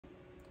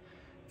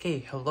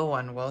Okay, hello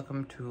and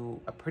welcome to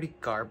a pretty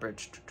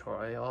garbage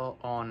tutorial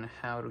on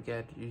how to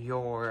get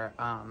your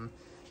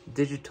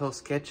digital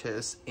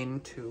sketches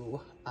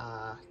into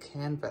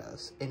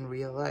Canvas in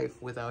real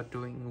life without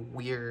doing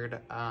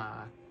weird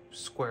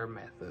square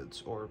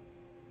methods or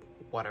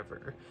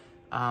whatever.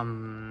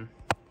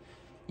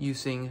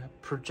 Using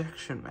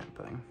projection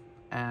mapping.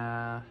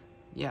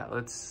 Yeah,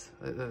 let's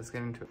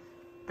get into it.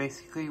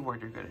 Basically,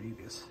 what you're gonna need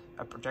is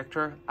a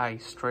projector. I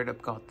straight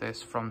up got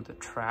this from the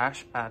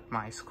trash at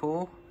my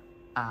school.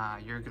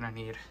 You're gonna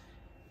need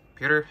a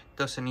computer.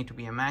 Doesn't need to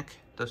be a Mac.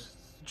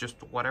 Just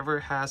whatever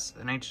has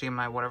an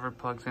HDMI, whatever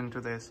plugs into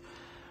this.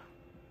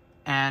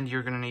 And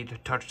you're gonna need a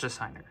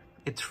Touchdesigner.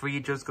 It's free.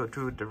 Just go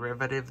to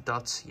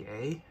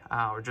derivative.ca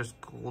or just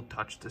Google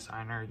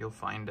Touchdesigner. You'll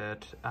find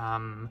it.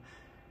 And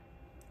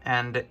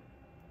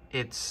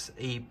it's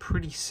a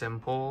pretty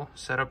simple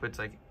setup. It's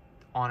like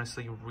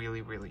honestly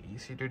really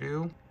easy to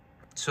do.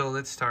 So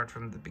let's start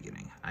from the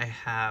beginning. I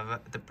have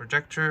the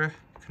projector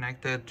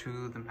connected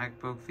to the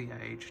MacBook via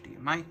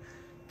HDMI.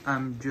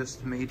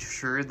 Just made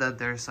sure that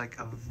there's like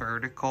a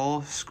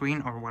vertical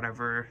screen or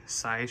whatever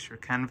size your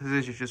canvas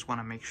is. You just want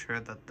to make sure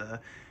that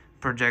the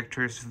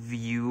projector's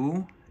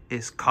view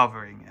is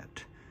covering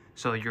it.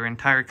 So your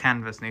entire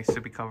canvas needs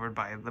to be covered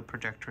by the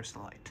projector's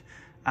light.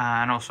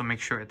 And also make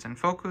sure it's in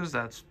focus.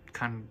 That's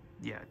kind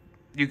of, yeah,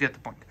 you get the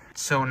point.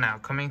 So now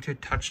coming to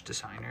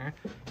Touchdesigner,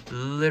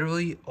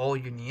 literally all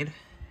you need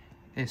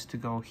is to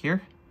go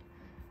here,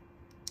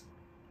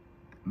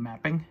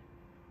 mapping,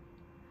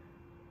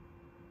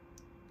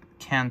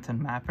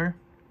 Canton mapper.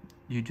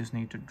 You just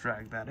need to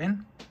drag that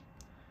in,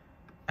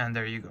 and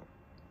there you go.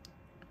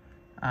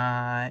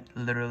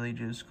 Literally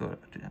just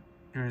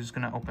you're just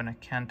gonna open a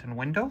Canton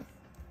window,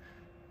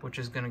 which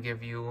is gonna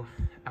give you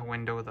a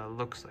window that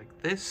looks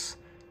like this,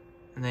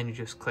 and then you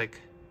just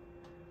click.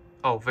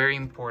 Oh, very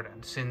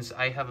important, since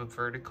I have a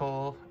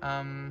vertical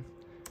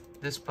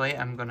display,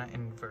 I'm gonna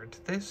invert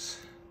this.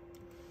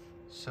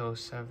 So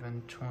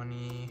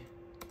 720,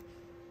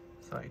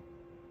 like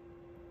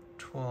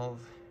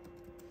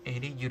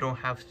 1280. You don't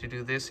have to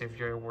do this if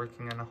you're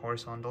working on a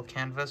horizontal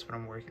canvas, but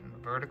I'm working on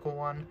a vertical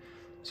one.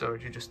 So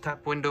you just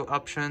tap window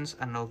options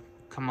and it'll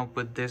come up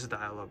with this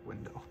dialog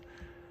window.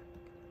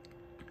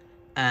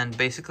 And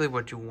basically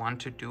what you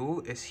want to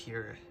do is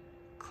here,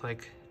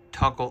 click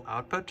toggle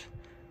output.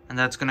 And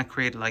that's gonna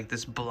create like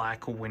this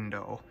black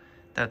window.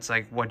 That's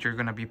like what you're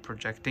gonna be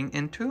projecting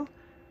into.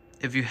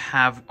 If you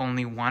have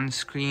only one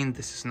screen,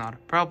 this is not a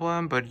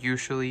problem, but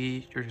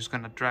usually you're just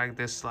gonna drag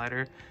this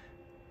slider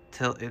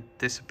till it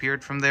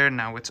disappeared from there.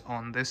 Now it's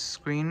on this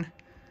screen.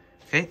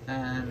 Okay,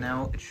 and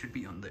now it should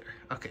be on there.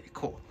 Okay,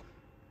 cool.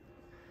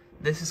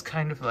 This is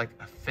kind of like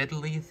a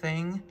fiddly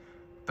thing,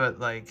 but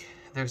like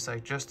there's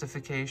like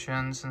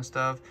justifications and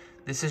stuff.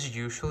 This is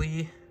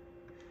usually,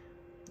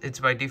 it's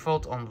by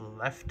default on the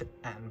left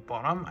and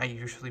bottom. I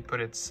usually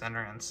put it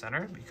center and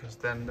center because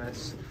then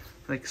this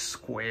like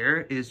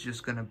square is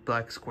just gonna,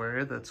 black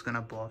square that's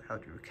gonna block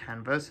out your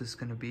canvas is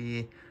gonna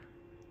be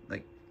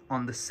like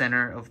on the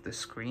center of the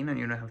screen and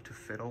you don't have to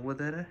fiddle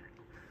with it.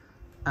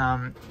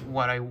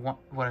 What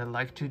I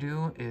like to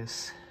do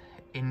is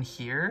in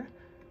here,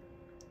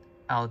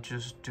 I'll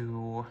just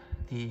do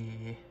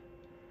the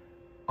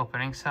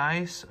opening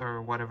size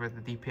or whatever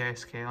the DPI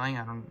scaling.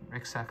 I don't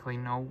exactly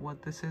know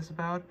what this is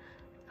about.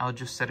 I'll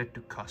just set it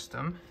to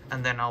custom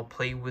and then I'll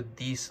play with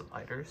these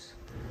sliders.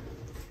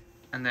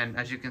 And then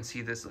as you can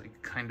see, this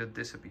like kind of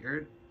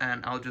disappeared,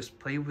 and I'll just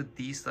play with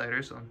these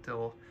sliders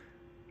until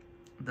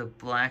the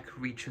black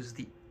reaches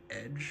the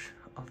edge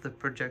of the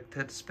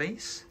projected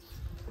space.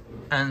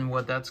 And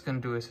what that's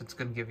gonna do is it's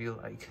gonna give you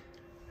like,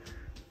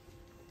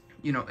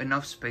 you know,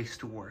 enough space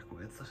to work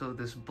with. So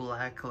this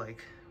black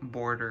like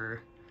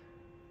border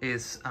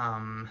is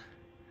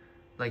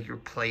like your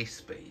play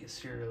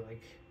space, your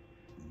like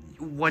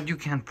what you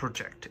can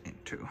project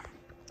into.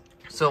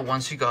 So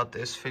once you got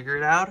this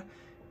figured out,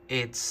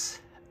 it's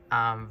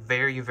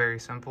very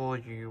simple.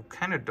 You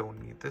kind of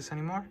don't need this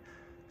anymore.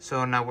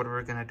 So now what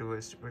we're gonna do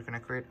is we're gonna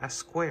create a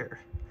square.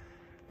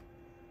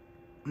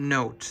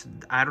 Note,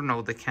 I don't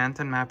know, the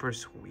Canton mapper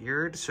is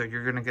weird, so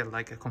you're gonna get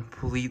like a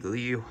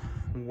completely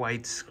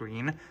white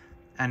screen,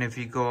 and if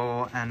you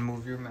go and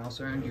move your mouse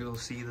around, you'll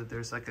see that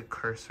there's like a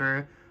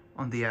cursor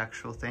on the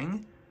actual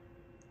thing.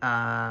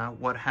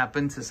 What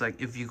happens is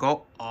like if you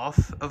go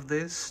off of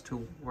this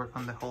to work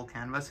on the whole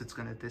canvas, it's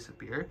gonna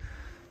disappear.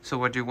 So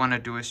what you want to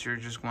do is you're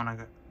just want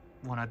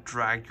to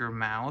drag your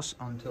mouse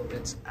until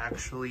it's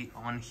actually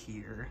on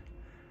here,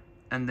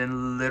 and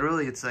then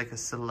literally it's like a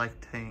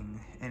selecting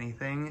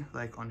anything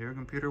like on your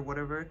computer,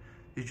 whatever.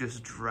 You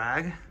just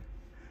drag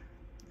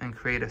and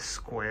create a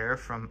square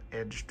from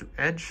edge to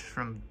edge,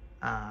 from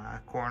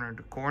corner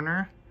to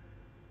corner,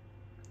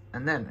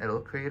 and then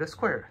it'll create a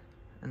square.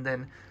 And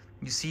then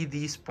you see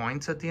these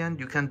points at the end,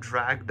 you can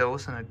drag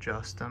those and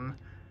adjust them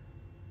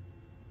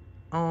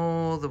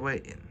all the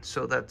way in.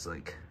 So that's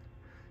like,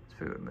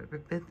 maybe a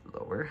bit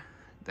lower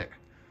there.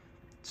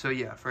 So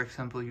yeah, for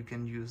example, you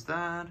can use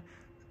that.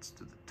 Let's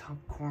do the top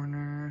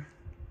corner.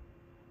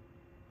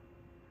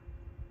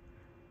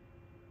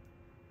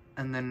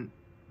 And then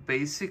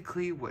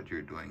basically what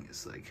you're doing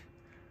is like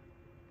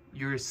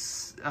you're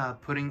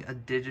putting a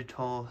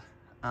digital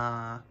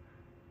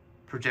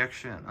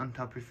projection on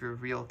top of your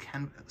real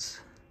canvas.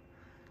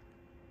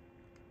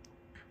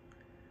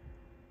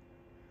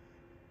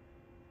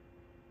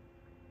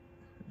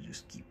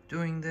 Just keep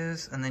doing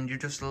this, and then you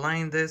just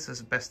line this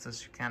as best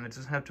as you can. It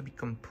doesn't have to be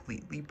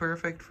completely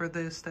perfect for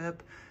this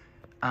step.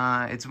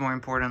 It's more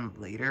important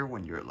later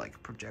when you're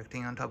like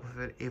projecting on top of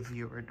it, if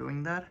you are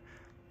doing that.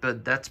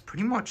 But that's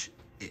pretty much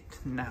it.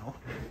 Now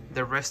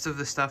the rest of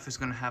the stuff is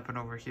going to happen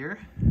over here.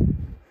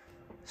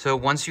 So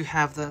once you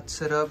have that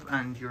set up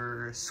and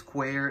your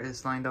square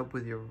is lined up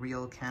with your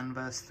real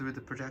canvas through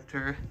the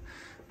projector,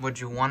 what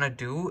you want to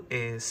do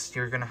is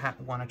you're going to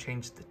want to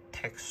change the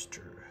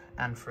texture.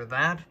 And for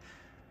that,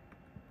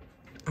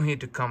 we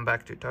need to come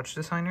back to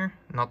Touchdesigner,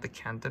 not the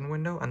Canton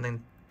window, and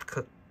then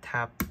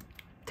tap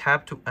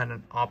to add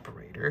an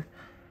operator,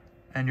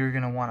 and you're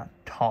gonna want a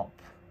top.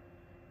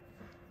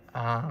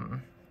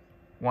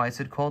 Why is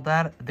it called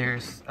that?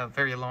 There's a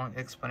very long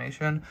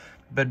explanation,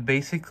 but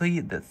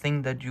basically the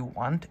thing that you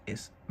want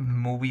is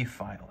movie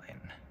file in.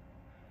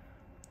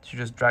 So you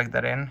just drag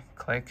that in,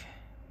 click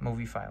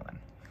movie file in.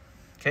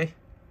 Okay.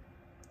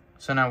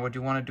 So now what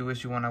you want to do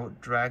is you want to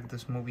drag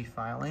this movie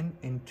file in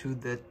into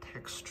the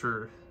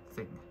texture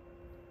thing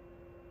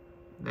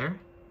there,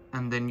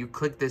 and then you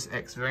click this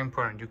X. Very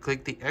important, you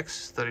click the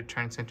X so that it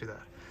turns into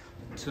that.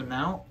 So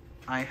now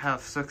I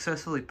have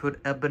successfully put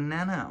a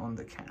banana on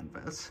the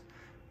canvas,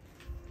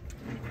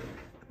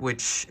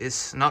 which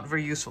is not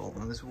very useful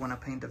unless we want to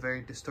paint a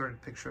very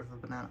distorted picture of a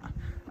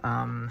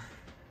banana.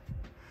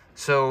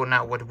 So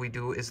now what we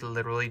do is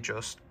literally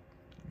just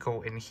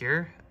go in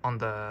here on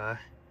the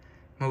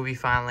movie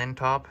file in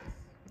top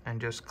and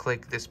just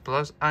click this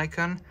plus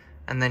icon,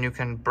 and then you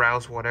can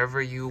browse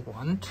whatever you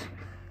want.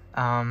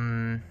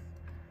 I'm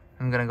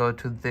gonna go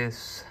to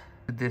this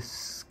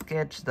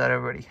sketch that I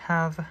already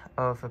have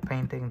of a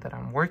painting that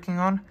I'm working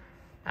on,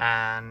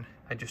 and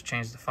I just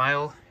changed the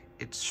file.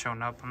 It's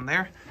shown up on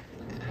there,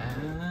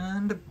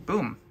 and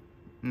boom,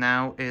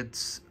 now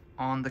it's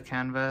on the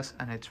canvas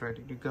and it's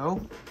ready to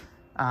go.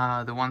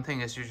 The one thing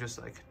is you just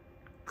like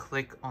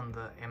click on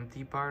the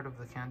empty part of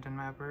the Canton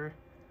mapper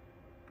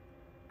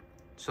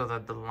so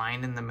that the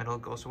line in the middle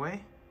goes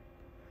away,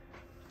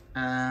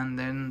 and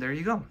then there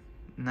you go.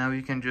 Now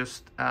you can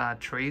just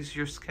trace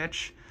your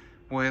sketch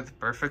with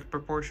perfect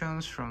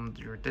proportions from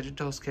your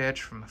digital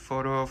sketch, from a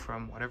photo,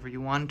 from whatever you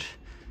want,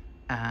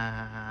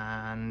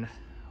 and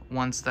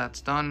once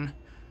that's done,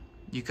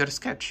 you got a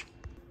sketch.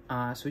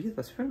 So yeah,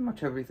 that's pretty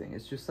much everything.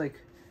 It's just like,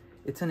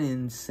 it's an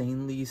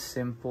insanely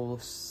simple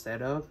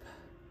setup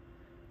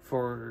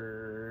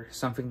for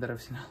something that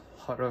I've seen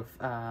a lot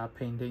of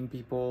painting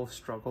people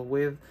struggle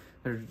with.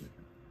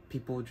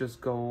 People just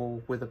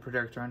go with a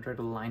projector and try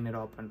to line it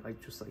up and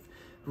like just like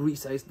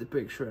resize the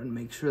picture and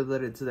make sure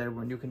that it's there,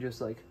 when you can just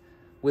like,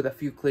 with a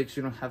few clicks,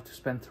 you don't have to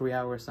spend 3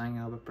 hours setting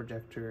up a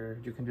projector.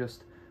 You can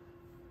just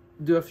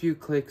do a few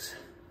clicks,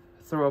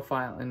 throw a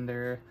file in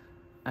there,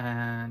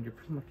 and you're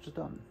pretty much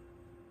done.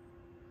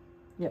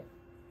 Yeah.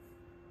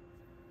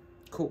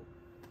 Cool.